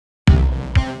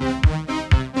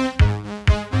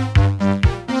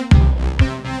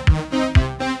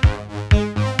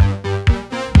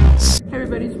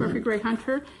Gray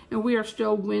Hunter, and we are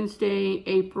still Wednesday,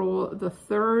 April the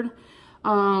 3rd.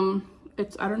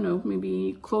 It's, I don't know,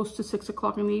 maybe close to 6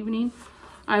 o'clock in the evening.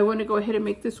 I want to go ahead and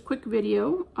make this quick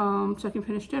video so I can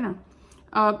finish dinner.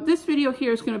 This video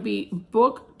here is going to be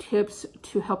book tips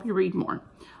to help you read more.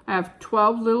 I have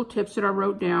 12 little tips that I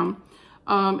wrote down.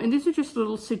 And these are just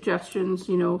little suggestions,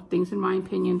 you know, things in my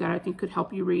opinion that I think could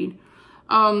help you read.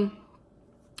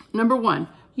 Number one,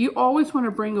 you always want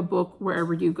to bring a book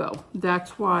wherever you go.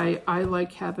 That's why I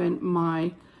like having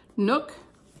my Nook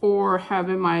or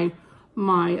having my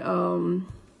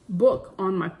book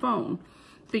on my phone,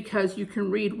 because you can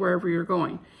read wherever you're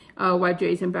going. While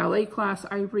Jay's in ballet class,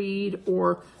 I read,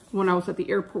 or when I was at the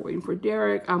airport waiting for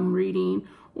Derek, I'm reading.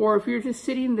 Or if you're just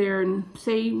sitting there and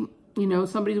say, you know,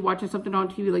 somebody's watching something on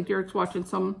TV, like Derek's watching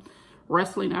some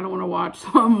wrestling I don't want to watch, so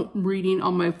I'm reading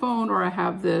on my phone, or I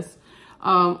have this,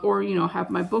 or, you know, have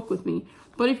my book with me.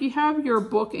 But if you have your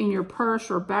book in your purse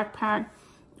or backpack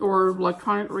or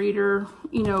electronic reader,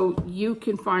 you know, you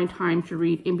can find time to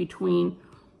read in between,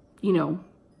 you know,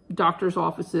 doctor's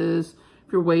offices,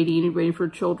 if you're waiting for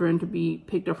children to be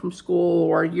picked up from school,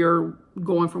 or you're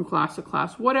going from class to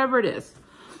class, whatever it is.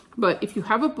 But if you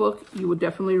have a book, you would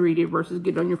definitely read it versus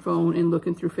get on your phone and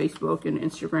looking through Facebook and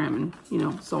Instagram and, you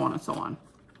know, so on and so on.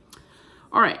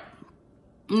 All right.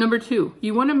 Number two,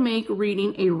 you want to make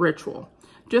reading a ritual.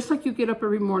 Just like you get up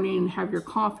every morning and have your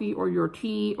coffee or your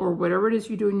tea or whatever it is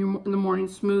you do in the morning,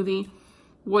 smoothie,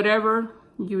 whatever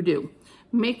you do.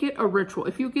 Make it a ritual.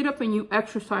 If you get up and you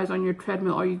exercise on your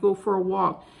treadmill or you go for a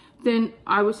walk, then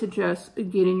I would suggest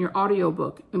getting your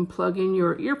audiobook and plug in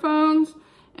your earphones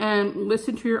and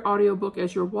listen to your audiobook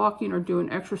as you're walking or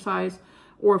doing exercise.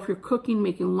 Or if you're cooking,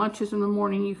 making lunches in the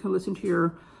morning, you can listen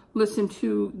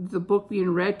to the book being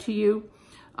read to you.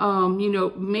 You know,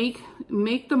 make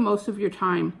the most of your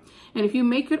time. And if you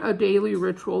make it a daily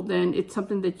ritual, then it's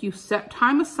something that you set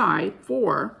time aside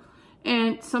for,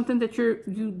 and something that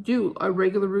you do, a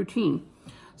regular routine.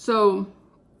 So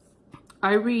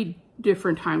I read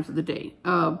different times of the day,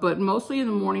 but mostly in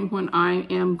the morning when I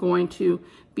am going to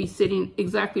be sitting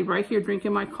exactly right here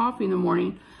drinking my coffee in the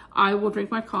morning. I will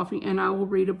drink my coffee and I will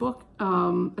read a book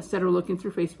instead of looking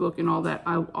through Facebook and all that.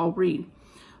 I'll read.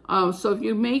 So if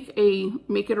you make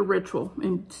it a ritual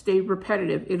and stay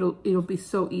repetitive, it'll be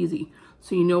so easy.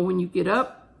 So you know when you get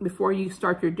up, before you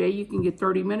start your day, you can get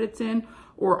 30 minutes in,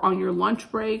 or on your lunch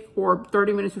break, or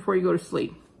 30 minutes before you go to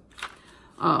sleep.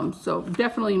 So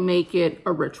definitely make it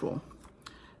a ritual.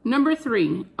 Number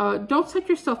three, don't set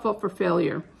yourself up for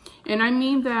failure. And I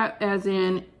mean that as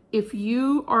in, if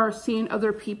you are seeing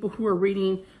other people who are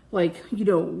reading, like, you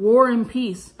know, War and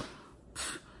Peace,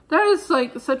 that is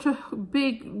like such a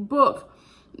big book.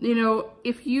 You know,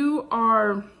 if you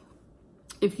are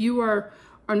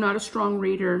not a strong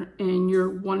reader and you're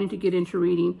wanting to get into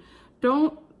reading,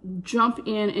 don't jump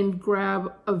in and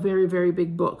grab a very, very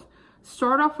big book.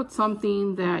 Start off with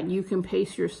something that you can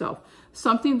pace yourself.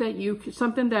 Something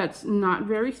that's not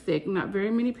very thick, not very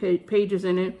many pages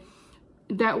in it.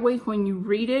 That way, when you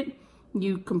read it,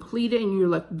 you complete it and you're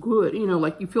like, good, you know,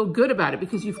 like you feel good about it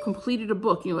because you've completed a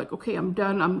book. You're like, okay, I'm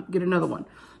done, I'm get another one.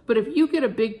 But if you get a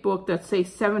big book that's, say,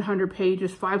 700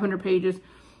 pages, 500 pages,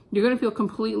 you're going to feel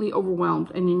completely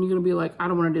overwhelmed. And then you're going to be like, I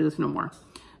don't want to do this no more.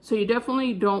 So you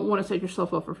definitely don't want to set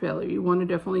yourself up for failure. You want to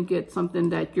definitely get something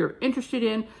that you're interested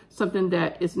in, something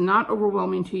that is not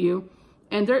overwhelming to you.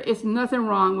 And there is nothing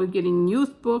wrong with getting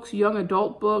youth books, young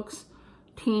adult books,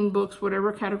 teen books,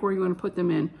 whatever category you want to put them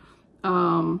in.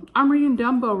 I'm reading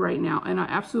Dumbo right now, and I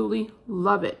absolutely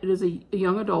love it. It is a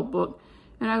young adult book,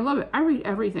 and I love it. I read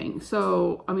everything.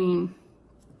 So, I mean,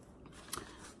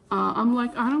 I'm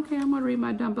like, I don't care. I'm going to read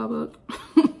my Dumbo book.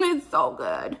 It's so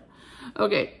good.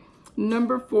 Okay.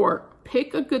 Number four,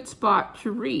 pick a good spot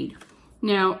to read.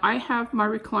 Now, I have my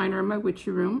recliner in my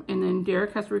witchy room, and then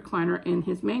Derek has a recliner in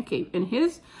his man cave. And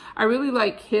I really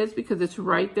like his because it's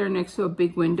right there next to a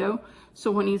big window.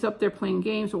 So when he's up there playing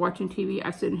games or watching TV,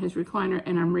 I sit in his recliner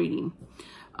and I'm reading.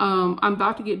 I'm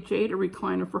about to get Jade a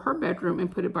recliner for her bedroom and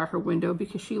put it by her window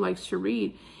because she likes to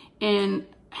read. And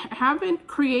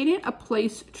creating a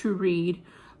place to read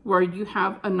where you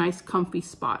have a nice comfy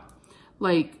spot.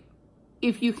 Like,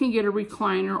 if you can get a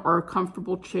recliner or a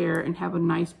comfortable chair and have a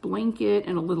nice blanket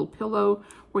and a little pillow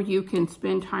where you can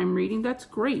spend time reading, that's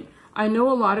great. I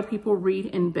know a lot of people read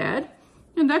in bed,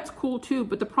 and that's cool too,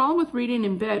 but the problem with reading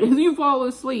in bed is you fall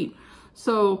asleep.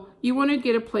 So you want to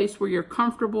get a place where you're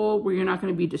comfortable, where you're not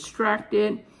going to be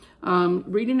distracted.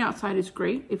 Reading outside is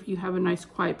great if you have a nice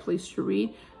quiet place to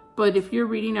read, but if you're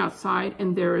reading outside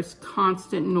and there is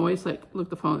constant noise, like, look,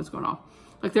 the phone is going off.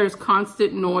 Like, there's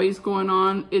constant noise going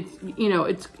on.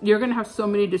 You're going to have so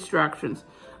many distractions.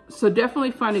 So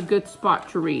definitely find a good spot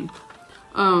to read.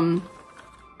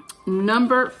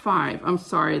 Number 5. I'm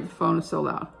sorry, the phone is so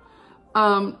loud.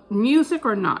 Music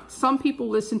or not. Some people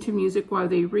listen to music while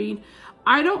they read.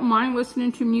 I don't mind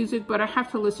listening to music, but I have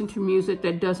to listen to music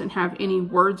that doesn't have any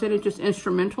words in it, just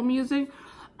instrumental music.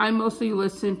 I mostly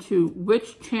listen to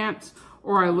witch chants,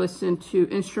 or I listen to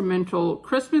instrumental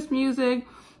Christmas music,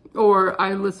 or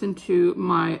I listen to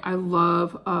I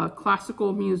love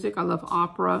classical music. I love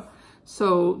opera.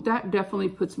 So that definitely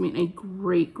puts me in a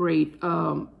great,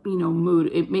 you know,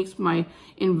 mood. It makes my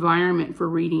environment for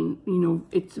reading, you know,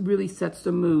 it really sets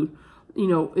the mood. You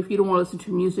know, if you don't want to listen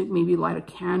to music, maybe light a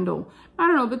candle. I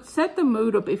don't know, but set the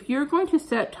mood up. If you're going to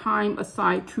set time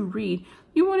aside to read,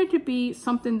 you want it to be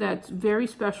something that's very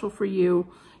special for you.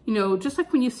 You know, just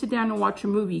like when you sit down and watch a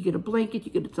movie, you get a blanket,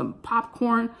 you get some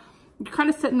popcorn, you're kind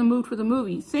of setting the mood for the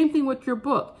movie. Same thing with your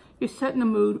book. You're setting the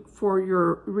mood for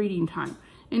your reading time.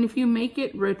 And if you make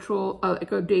it ritual,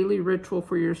 like a daily ritual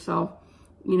for yourself,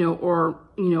 you know, or,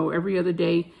 you know, every other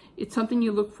day, it's something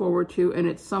you look forward to, and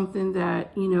it's something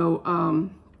that, you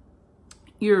know,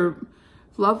 your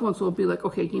loved ones will be like,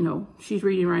 okay, you know, she's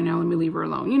reading right now, let me leave her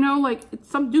alone. You know, like,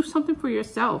 do something for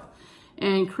yourself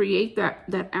and create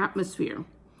that atmosphere.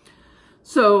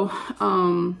 So,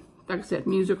 like I said,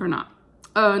 music or not.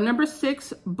 Number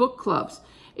 6, book clubs.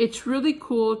 It's really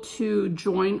cool to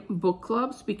join book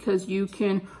clubs because you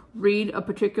can read a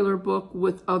particular book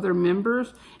with other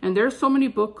members. And there's so many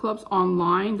book clubs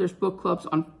online. There's book clubs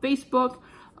on Facebook.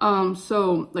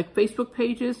 So like Facebook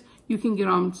pages, you can get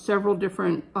on several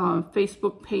different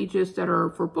Facebook pages that are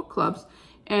for book clubs.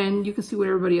 And you can see what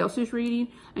everybody else is reading,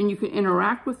 and you can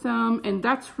interact with them. And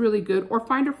that's really good. Or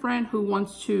find a friend who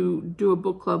wants to do a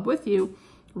book club with you.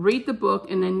 Read the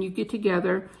book, and then you get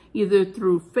together either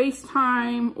through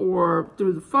FaceTime or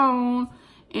through the phone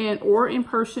or in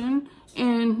person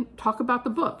and talk about the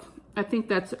book. I think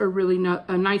that's a really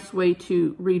a nice way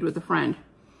to read with a friend.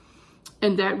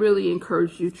 And that really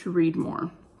encourages you to read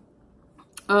more.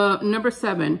 Number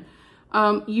 7,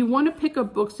 you want to pick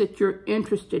up books that you're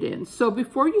interested in. So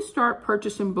before you start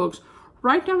purchasing books,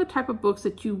 write down the type of books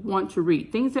that you want to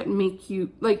read. Things that make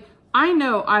you, like, I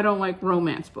know I don't like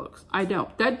romance books. I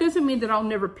don't. That doesn't mean that I'll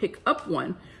never pick up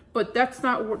one, but that's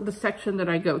not the section that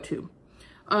I go to.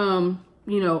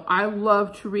 You know, I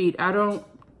love to read.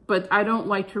 But I don't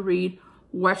like to read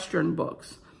Western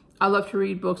books. I love to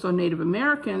read books on Native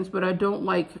Americans, but I don't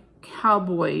like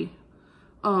cowboy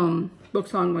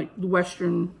books on like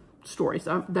Western stories.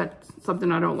 That's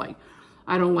something I don't like.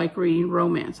 I don't like reading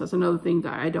romance. That's another thing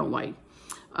that I don't like.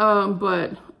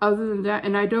 But other than that,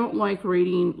 and I don't like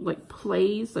reading like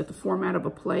plays, like the format of a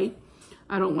play.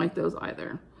 I don't like those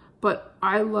either. But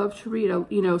I love to read,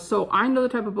 you know, so I know the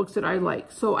type of books that I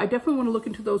like. So I definitely want to look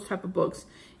into those type of books.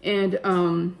 And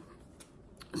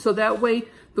so that way,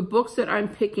 the books that I'm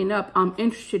picking up, I'm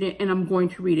interested in, and I'm going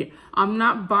to read it. I'm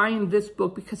not buying this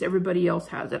book because everybody else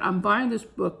has it. I'm buying this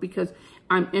book because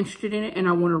I'm interested in it and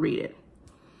I want to read it.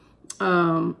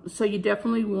 So you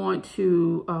definitely want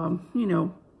to, you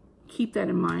know, keep that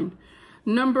in mind.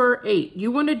 Number 8,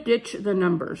 you want to ditch the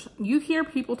numbers. You hear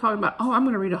people talking about, oh, I'm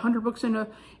going to read 100 books in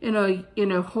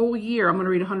a whole year. I'm going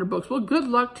to read 100 books. Well, good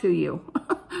luck to you.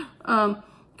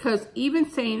 Because even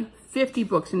saying 50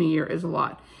 books in a year is a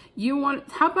lot.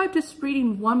 How about just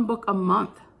reading 1 book a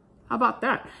month? How about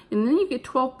that? And then you get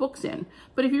 12 books in.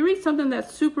 But if you read something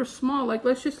that's super small, like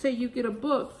let's just say you get a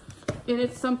book and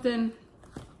it's something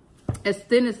as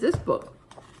thin as this book,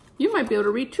 you might be able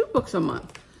to read 2 books a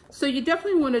month. So you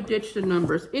definitely want to ditch the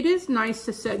numbers. It is nice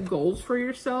to set goals for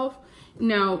yourself.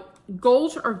 Now,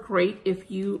 goals are great if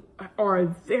you are a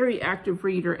very active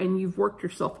reader and you've worked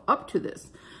yourself up to this.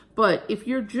 But if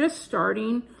you're just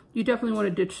starting, you definitely want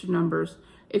to ditch the numbers.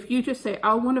 If you just say,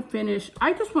 I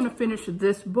just want to finish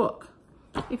this book.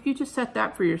 If you just set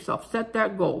that for yourself, set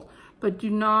that goal. But do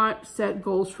not set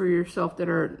goals for yourself that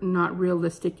are not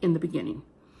realistic in the beginning.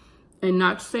 And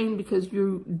not saying because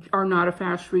you are not a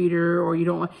fast reader or you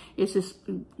don't want, it's just,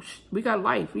 we got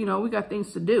life, you know, we got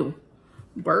things to do.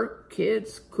 Work,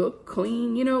 kids, cook,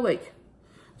 clean, you know, like,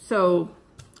 so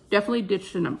definitely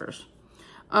ditch the numbers.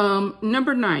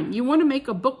 Number 9, you want to make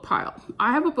a book pile.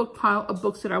 I have a book pile of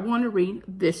books that I want to read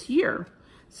this year.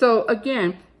 So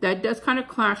again, that does kind of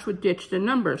clash with ditch the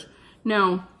numbers.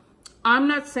 Now, I'm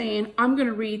not saying I'm going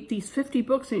to read these 50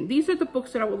 books. And these are the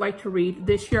books that I would like to read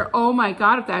this year. Oh my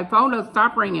God, if that phone doesn't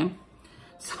stop ringing.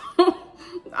 So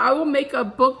I will make a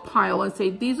book pile and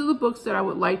say, these are the books that I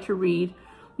would like to read,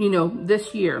 you know,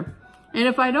 this year. And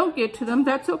if I don't get to them,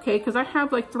 that's okay. Because I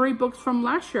have like 3 books from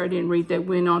last year I didn't read that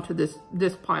went onto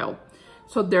this pile.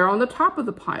 So they're on the top of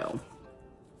the pile.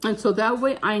 And so that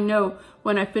way I know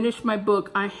when I finish my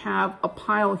book, I have a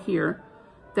pile here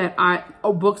that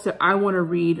books that I want to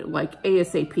read like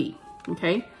ASAP.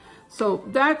 Okay. So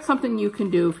that's something you can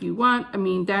do if you want. I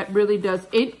mean, that really does,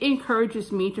 it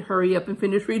encourages me to hurry up and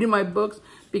finish reading my books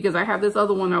because I have this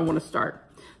other one I want to start.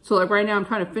 So like right now I'm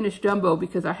trying to finish Dumbo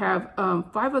because I have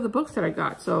 5 other books that I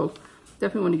got. So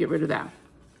definitely want to get rid of that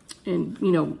and,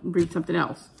 you know, read something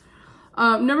else.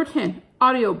 Number 10,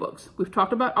 audiobooks. We've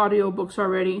talked about audiobooks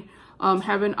already.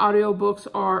 Having audiobooks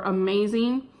are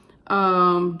amazing.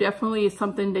 Definitely is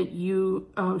something that you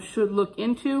should look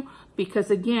into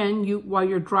because again, while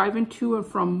you're driving to and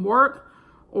from work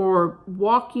or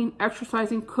walking,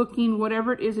 exercising, cooking,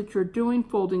 whatever it is that you're doing,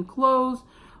 folding clothes,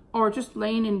 or just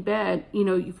laying in bed, you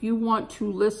know, if you want to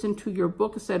listen to your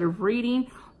book instead of reading,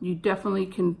 you definitely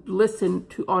can listen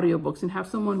to audiobooks and have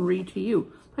someone read to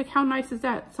you. Like, how nice is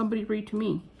that? Somebody read to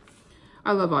me.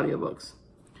 I love audiobooks.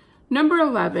 Number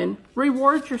 11,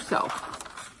 reward yourself.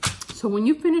 So when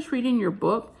you finish reading your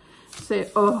book, say,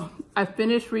 oh, I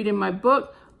finished reading my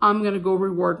book. I'm going to go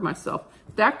reward myself.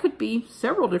 That could be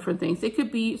several different things. It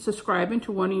could be subscribing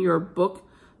to one of your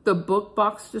the book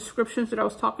box descriptions that I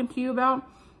was talking to you about.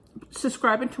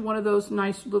 Subscribing to one of those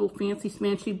nice little fancy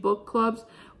smancy book clubs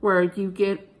where you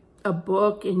get a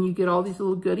book and you get all these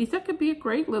little goodies. That could be a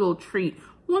great little treat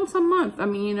once a month. I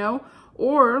mean, you know,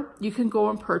 or you can go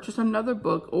and purchase another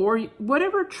book or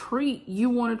whatever treat you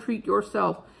want to treat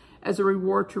yourself as a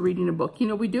reward to reading a book. You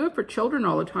know, we do it for children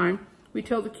all the time. We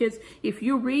tell the kids, if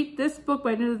you read this book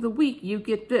by the end of the week, you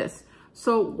get this.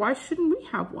 So why shouldn't we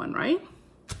have one, right?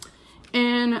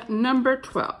 And number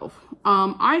 12,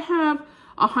 I have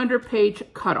a 100-page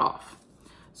cutoff.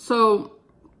 So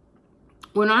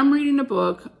when I'm reading a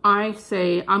book, I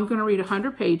say I'm going to read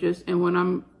 100 pages.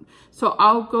 And so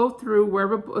I'll go through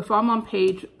wherever, if I'm on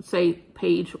page, say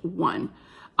page 1,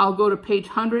 I'll go to page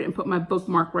 100 and put my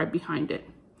bookmark right behind it.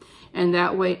 And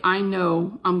that way I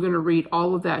know I'm going to read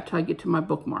all of that till I get to my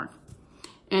bookmark.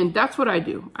 And that's what I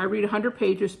do. I read 100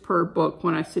 pages per book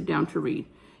when I sit down to read.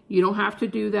 You don't have to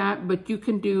do that, but you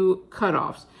can do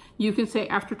cutoffs. You can say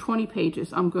after 20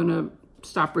 pages, I'm going to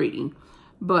stop reading.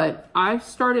 But I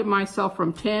started myself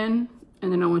from 10,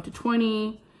 and then I went to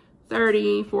 20,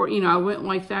 30, 40, you know, I went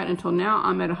like that until now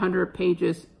I'm at 100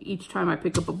 pages each time I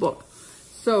pick up a book.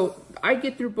 So I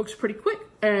get through books pretty quick.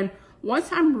 And once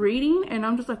I'm reading and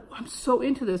I'm just like, I'm so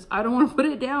into this, I don't want to put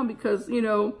it down because, you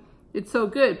know, it's so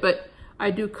good, but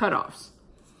I do cutoffs.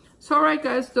 So, all right,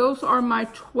 guys, those are my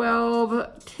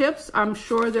 12 tips. I'm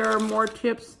sure there are more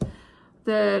tips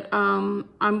that I'm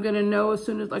going to know as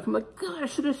soon as, like, I'm like, God, I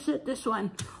should have said this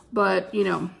one. But, you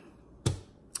know,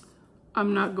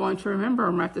 I'm not going to remember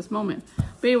them at this moment.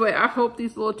 But anyway, I hope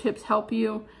these little tips help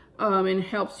you and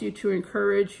helps you to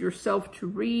encourage yourself to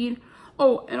read.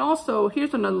 Oh, and also,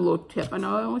 here's another little tip. I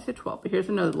know I only said 12, but here's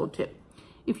another little tip.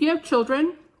 If you have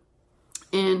children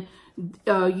and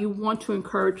you want to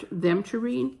encourage them to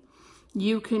read,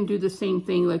 you can do the same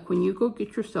thing. Like when you go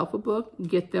get yourself a book,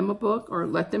 get them a book or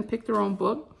let them pick their own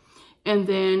book. And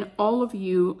then all of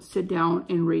you sit down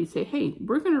and read. Say, hey,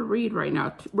 we're going to read right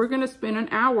now. We're going to spend an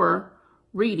hour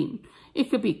reading. It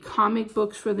could be comic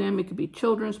books for them. It could be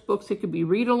children's books. It could be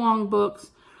read-along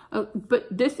books. But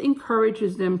this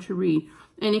encourages them to read.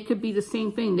 And it could be the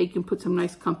same thing. They can put some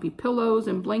nice comfy pillows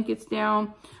and blankets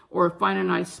down or find a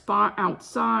nice spot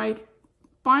outside.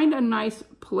 Find a nice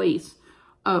place.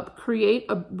 Create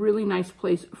a really nice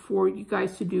place for you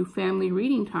guys to do family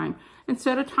reading time and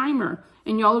set a timer.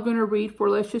 And y'all are going to read for,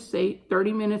 let's just say,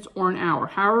 30 minutes or an hour,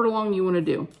 however long you want to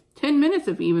do. 10 minutes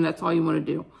if even that's all you want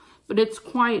to do. But it's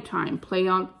quiet time.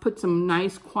 Put some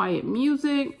nice quiet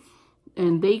music,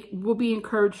 and they will be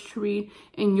encouraged to read,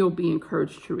 and you'll be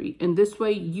encouraged to read. And this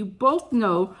way, you both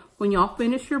know when y'all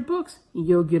finish your books,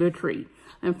 you'll get a treat.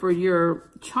 And for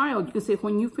your child, you can say,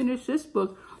 when you finish this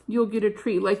book, you'll get a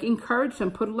treat. Like, encourage them.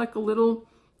 Put like a little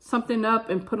something up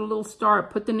and put a little star.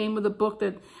 Put the name of the book.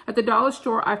 That at the dollar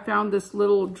store, I found this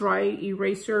little dry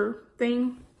eraser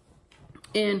thing.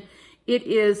 And it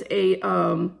is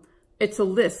it's a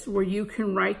list where you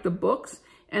can write the books.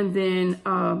 And then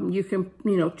you can,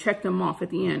 you know, check them off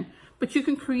at the end. But you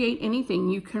can create anything.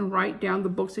 You can write down the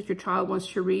books that your child wants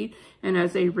to read. And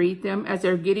as they read them, as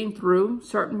they're getting through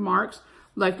certain marks,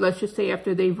 like let's just say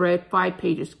after they've read 5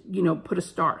 pages, you know, put a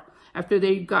star. After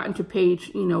they've gotten to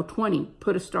page, 20,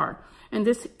 put a star. And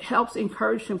this helps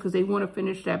encourage them because they want to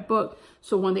finish that book.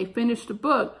 So when they finish the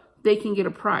book, they can get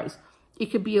a prize. It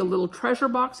could be a little treasure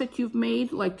box that you've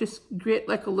made, like just get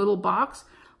like a little box.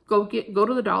 Go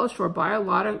to the dollar store, buy a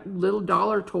lot of little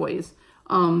dollar toys,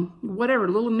 whatever,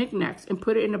 little knickknacks, and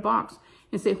put it in a box.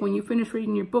 and say, when you finish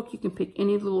reading your book, you can pick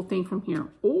any little thing from here.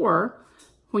 Or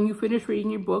when you finish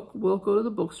reading your book, we'll go to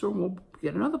the bookstore and we'll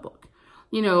get another book.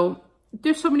 You know,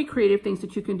 there's so many creative things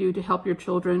that you can do to help your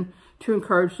children, to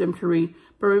encourage them to read.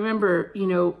 But remember, you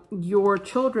know, your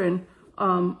children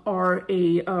are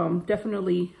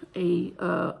definitely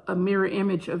a mirror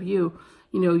image of you.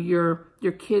 You know,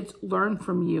 your kids learn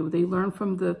from you. They learn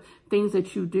from the things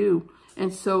that you do.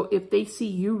 And so if they see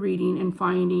you reading and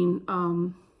finding,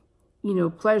 you know,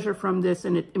 pleasure from this,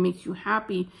 and it makes you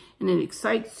happy and it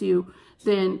excites you,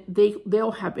 then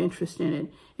they'll have interest in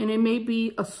it. And it may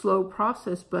be a slow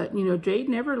process, but, you know, Jade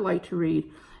never liked to read.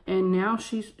 And now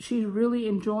she's really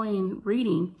enjoying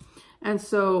reading. And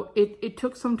so it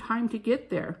took some time to get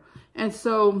there. And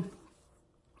so,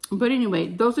 but anyway,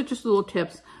 those are just little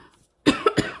tips.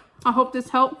 I hope this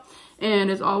helped.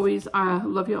 And as always, I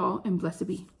love you all and blessed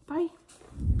be.